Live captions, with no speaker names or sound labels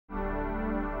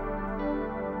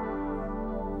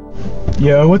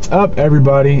Yo, what's up,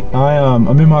 everybody? I'm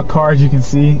in my car, as you can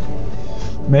see,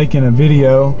 making a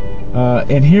video,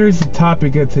 and here's the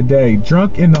topic of today: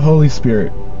 drunk in the Holy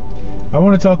Spirit. I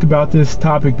want to talk about this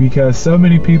topic because so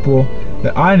many people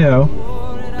that I know,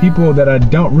 people that I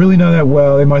don't really know that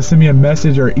well, they might send me a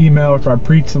message or email if I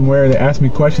preach somewhere. They ask me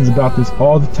questions about this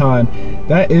all the time.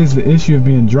 That is the issue of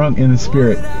being drunk in the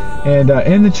Spirit. And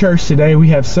in the church today, we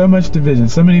have so much division.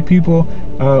 So many people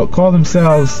call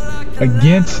themselves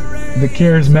against the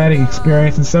charismatic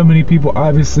experience, and so many people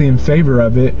obviously in favor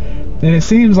of it. And it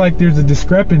seems like there's a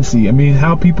discrepancy. I mean,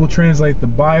 how people translate the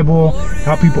Bible,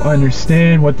 how people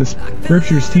understand what the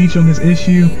scriptures teach on this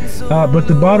issue. But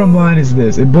the bottom line is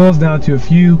this: it boils down to a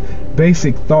few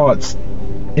basic thoughts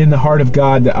in the heart of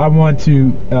God that I want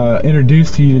to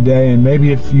introduce to you today. And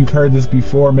maybe if you've heard this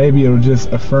before, maybe it'll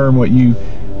just affirm what you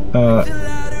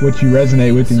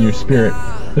resonate with in your spirit.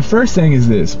 The first thing is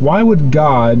this: why would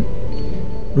God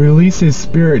release His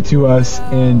Spirit to us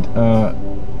and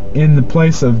in the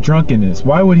place of drunkenness?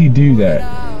 Why would He do that?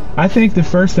 I think the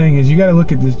first thing is you got to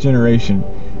look at this generation.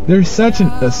 There's such an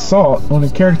assault on the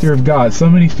character of God. So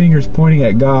many fingers pointing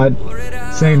at God,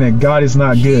 saying that God is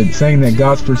not good, saying that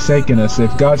God's forsaken us.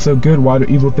 If God's so good, why do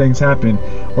evil things happen?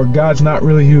 Or God's not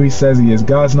really who He says He is.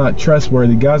 God's not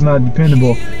trustworthy. God's not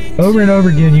dependable. Over and over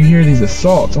again, you hear these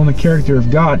assaults on the character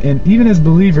of God. And even as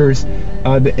believers,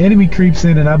 the enemy creeps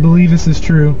in, and I believe this is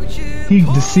true. He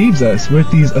deceives us with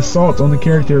these assaults on the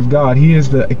character of God. He is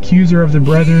the accuser of the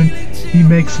brethren. He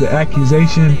makes the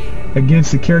accusation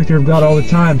against the character of God all the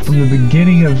time. From the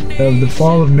beginning of the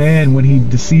fall of man, when he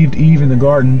deceived Eve in the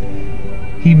garden,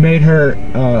 he made her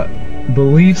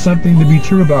believe something to be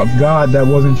true about God that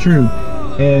wasn't true.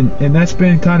 And that's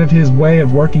been kind of his way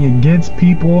of working against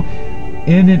people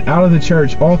in and out of the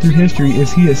church all through history,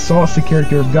 is he assaults the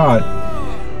character of God.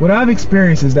 What I've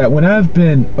experienced is that when I've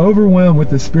been overwhelmed with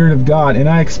the Spirit of God, and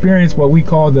I experience what we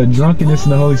call the drunkenness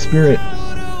in the Holy Spirit,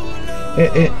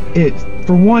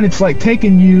 for one, it's like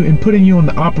taking you and putting you on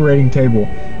the operating table.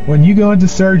 When you go into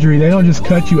surgery, they don't just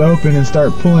cut you open and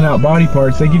start pulling out body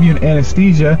parts. They give you an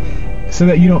anesthesia so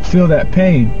that you don't feel that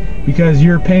pain, because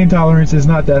your pain tolerance is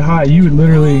not that high. You would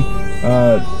literally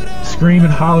scream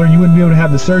and holler, and you wouldn't be able to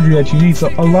have the surgery that you need. So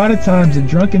a lot of times the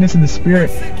drunkenness in the Spirit,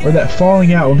 or that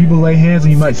falling out, when people lay hands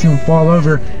and you might see them fall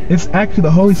over, it's actually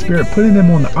the Holy Spirit putting them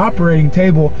on the operating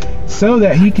table so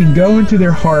that He can go into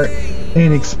their heart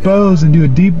and expose and do a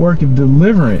deep work of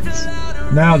deliverance.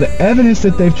 Now, the evidence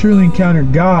that they've truly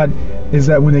encountered God is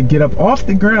that when they get up off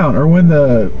the ground, or when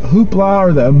the hoopla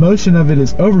or the emotion of it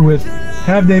is over with,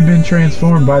 have they been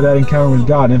transformed by that encounter with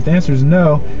God? And if the answer is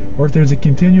no, or if there's a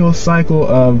continual cycle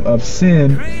of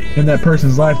sin in that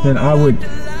person's life, then I would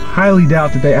highly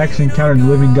doubt that they actually encountered the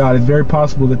living God. It's very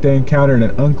possible that they encountered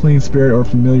an unclean spirit or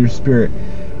familiar spirit.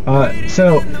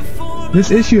 So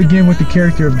this issue again with the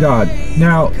character of God.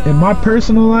 Now, in my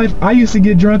personal life, I used to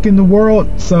get drunk in the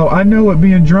world, so I know what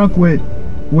being drunk with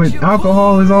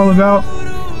alcohol is all about.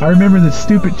 I remember the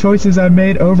stupid choices I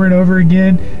made over and over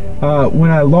again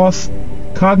when I lost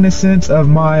cognizance of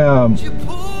my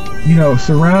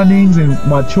surroundings, and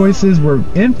my choices were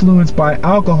influenced by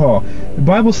alcohol. The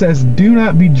Bible says, do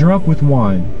not be drunk with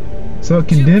wine. So it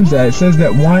condemns that. It says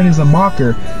that wine is a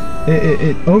mocker.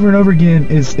 It over and over again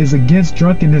is against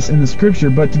drunkenness in the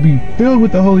scripture. But to be filled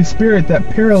with the Holy Spirit, that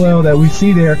parallel that we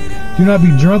see there, do not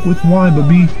be drunk with wine, but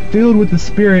be filled with the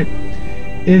Spirit,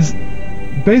 is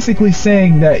basically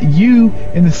saying that you,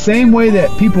 in the same way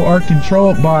that people are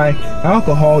controlled by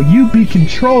alcohol, you be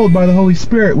controlled by the Holy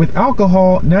Spirit. With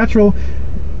alcohol, natural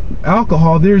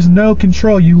alcohol, there's no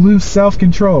control. You lose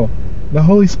self-control. The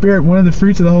Holy Spirit, one of the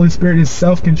fruits of the Holy Spirit is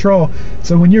self-control.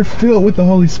 So when you're filled with the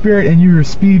Holy Spirit and you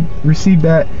receive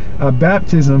that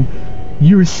baptism,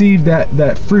 you receive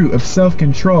that fruit of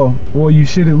self-control. Well, you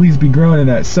should at least be growing in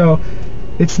that. So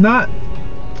it's not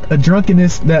a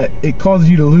drunkenness that it causes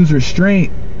you to lose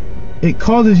restraint. It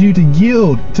causes you to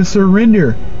yield, to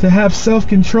surrender, to have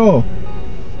self-control.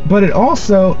 But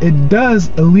it does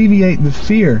alleviate the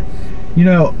fear.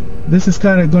 This is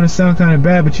kind of going to sound kind of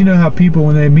bad, but you know how people,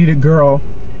 when they meet a girl,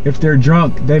 if they're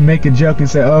drunk, they make a joke and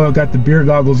say, oh, I got the beer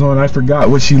goggles on, I forgot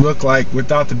what she looked like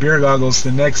without the beer goggles.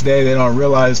 The next day they don't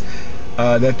realize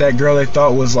that girl they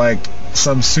thought was like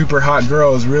some super hot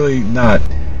girl is really not.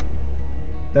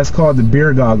 That's called the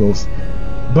beer goggles.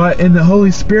 But in the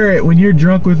Holy Spirit, when you're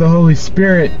drunk with the Holy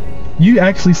Spirit, you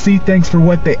actually see things for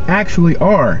what they actually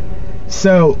are.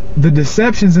 So the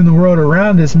deceptions in the world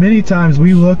around us, many times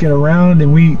we look around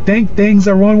and we think things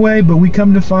are one way, but we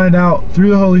come to find out through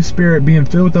the Holy Spirit, being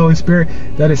filled with the Holy Spirit,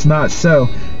 that it's not so.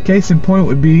 Case in point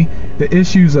would be the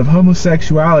issues of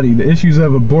homosexuality, the issues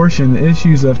of abortion, the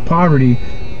issues of poverty.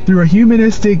 through a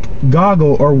humanistic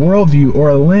goggle or worldview or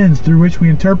a lens through which we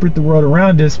interpret the world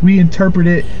around us, we interpret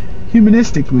it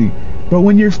humanistically. But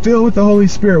when you're filled with the Holy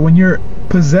Spirit, when you're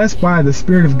possessed by the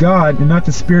Spirit of God and not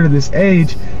the spirit of this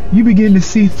age, you begin to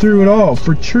see through it all.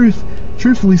 For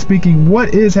truthfully speaking,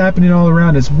 what is happening all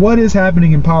around us? What is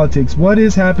happening in politics? What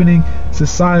is happening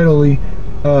societally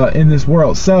in this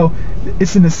world? So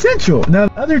it's an essential. Now,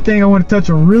 the other thing I want to touch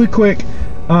on really quick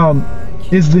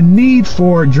is the need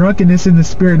for drunkenness in the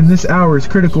Spirit in this hour is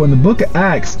critical. In the book of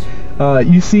Acts,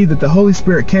 you see that the Holy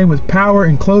Spirit came with power,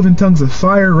 and cloven tongues of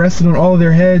fire rested on all of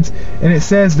their heads, and it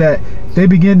says that they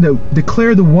began to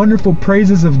declare the wonderful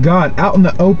praises of God out in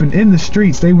the open, in the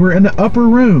streets. They were in the upper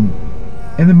room,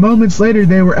 and then moments later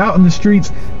they were out in the streets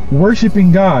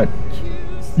worshiping God.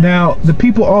 Now the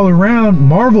people all around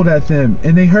marveled at them,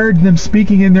 and they heard them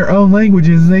speaking in their own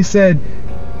languages, and they said,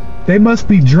 they must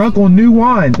be drunk on new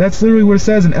wine. That's literally what it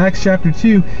says in Acts chapter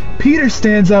 2. Peter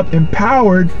stands up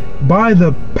empowered by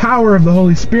the power of the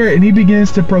Holy Spirit, and he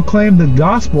begins to proclaim the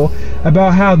gospel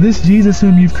about how this Jesus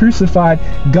whom you've crucified,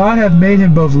 God hath made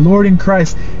him both Lord and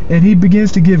Christ. And he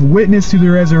begins to give witness to the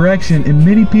resurrection, and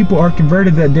many people are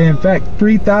converted that day. In fact,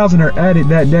 3,000 are added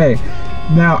that day.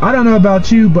 Now, I don't know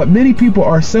about you, but many people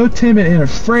are so timid and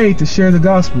afraid to share the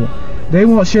gospel. They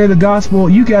won't share the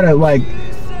gospel. You gotta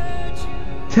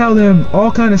tell them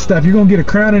all kind of stuff. You're gonna get a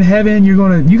crown in heaven. You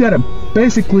gotta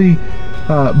basically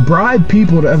bribe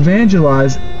people to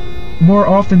evangelize more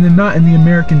often than not in the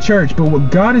American church. But what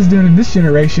God is doing in this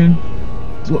generation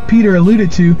is what Peter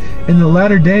alluded to: in the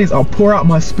latter days I'll pour out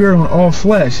my Spirit on all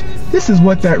flesh. This is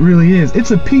what that really is.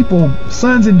 It's a people,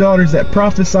 sons and daughters that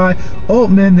prophesy,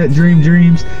 old men that dream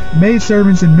dreams, maid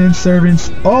servants and men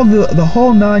servants, all the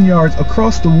whole 9 yards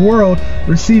across the world,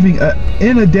 receiving an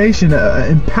inundation,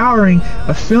 empowering,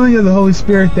 a filling of the Holy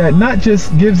Spirit that not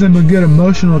just gives them a good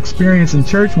emotional experience in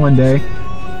church one day,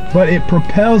 but it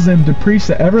propels them to preach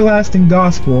the everlasting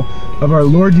gospel of our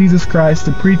Lord Jesus Christ,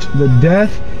 to preach the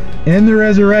death and the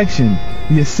resurrection,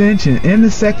 the ascension and the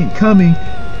second coming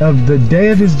of the day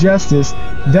of his justice.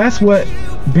 That's what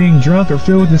being drunk or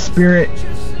filled with the Spirit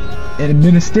in a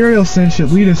ministerial sense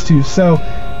should lead us to. So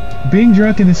being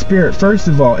drunk in the Spirit, first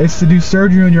of all, it's to do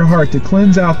surgery on your heart, to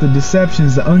cleanse out the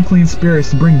deceptions, the unclean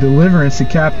spirits, to bring deliverance to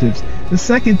captives. The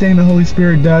second thing the Holy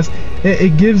Spirit does,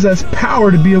 it gives us power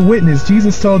to be a witness.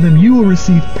 Jesus told them, you will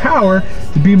receive power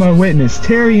to be my witness.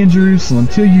 Tarry in Jerusalem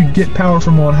till you get power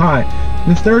from on high.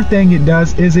 The third thing it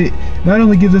does is it not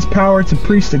only gives us power to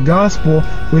preach the gospel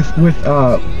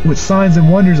with signs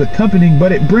and wonders accompanying,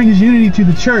 but it brings unity to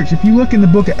the church. If you look in the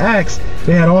book of Acts,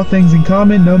 they had all things in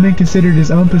common. No man considered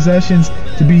his own possessions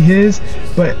to be his,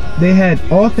 but they had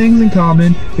all things in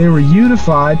common. They were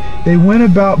unified. They went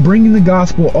about bringing the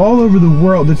gospel all over the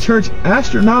world. The church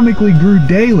astronomically grew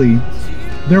daily.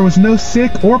 There was no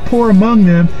sick or poor among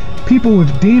them. People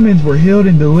with demons were healed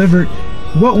and delivered.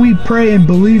 What we pray and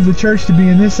believe the church to be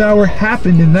in this hour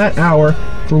happened in that hour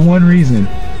for one reason: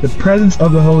 the presence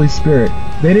of the Holy Spirit.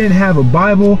 They didn't have a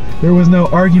Bible. There was no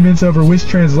arguments over which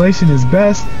translation is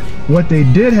best. What they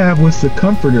did have was the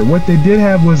Comforter. What they did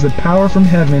have was the power from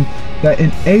heaven that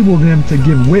enabled them to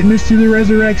give witness to the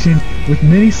resurrection with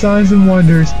many signs and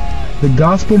wonders. The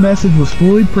gospel message was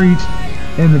fully preached,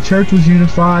 and the church was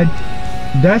unified.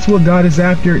 That's what God is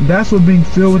after. That's what being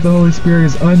filled with the Holy Spirit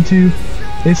is unto.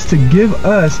 It's to give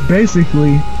us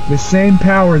basically the same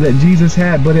power that Jesus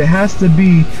had, but it has to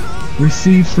be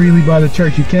received freely by the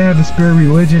church. You can't have the spirit of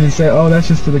religion and say, oh, that's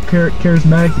just for the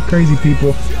charismatic, the crazy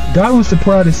people. God wants to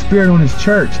pour out his Spirit on his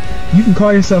church. You can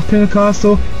call yourself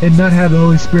Pentecostal and not have the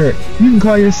Holy Spirit. You can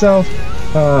call yourself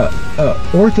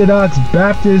Orthodox,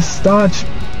 Baptist, staunch,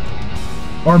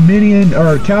 Arminian,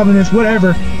 or Calvinist,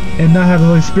 whatever, and not have the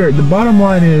Holy Spirit. The bottom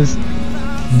line is,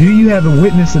 do you have a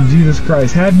witness of Jesus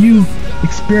Christ? Have you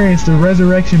experienced the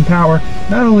resurrection power,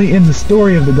 not only in the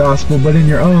story of the gospel, but in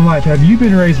your own life? Have you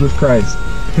been raised with Christ?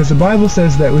 Because the Bible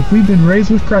says that if we've been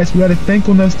raised with Christ, we got to think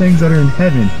on those things that are in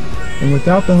heaven. And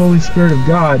without the Holy Spirit of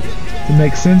God to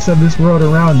make sense of this world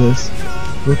around us,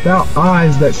 without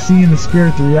eyes that see in the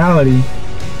Spirit the reality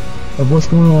of what's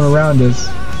going on around us,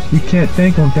 we can't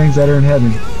think on things that are in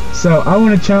heaven. So I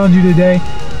want to challenge you today.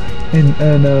 In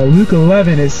Luke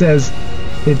 11, it says,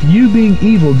 if you being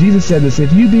evil, Jesus said this,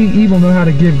 if you being evil know how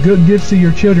to give good gifts to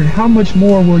your children, how much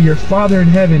more will your Father in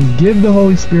heaven give the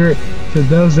Holy Spirit to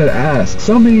those that ask?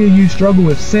 So many of you struggle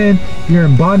with sin. You're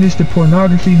in bondage to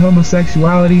pornography,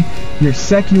 homosexuality. You're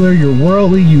secular, you're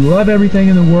worldly, you love everything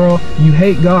in the world, you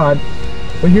hate God.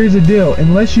 But here's the deal,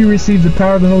 unless you receive the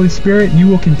power of the Holy Spirit, you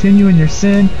will continue in your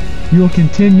sin. You will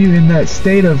continue in that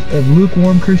state of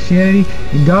lukewarm Christianity.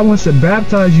 And God wants to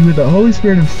baptize you with the Holy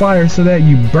Spirit and fire so that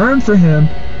you burn for him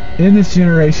in this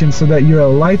generation, so that you're a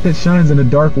light that shines in a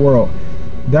dark world.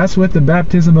 That's what the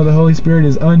baptism of the Holy Spirit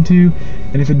is unto.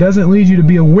 And if it doesn't lead you to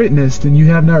be a witness, then you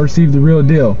have not received the real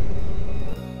deal.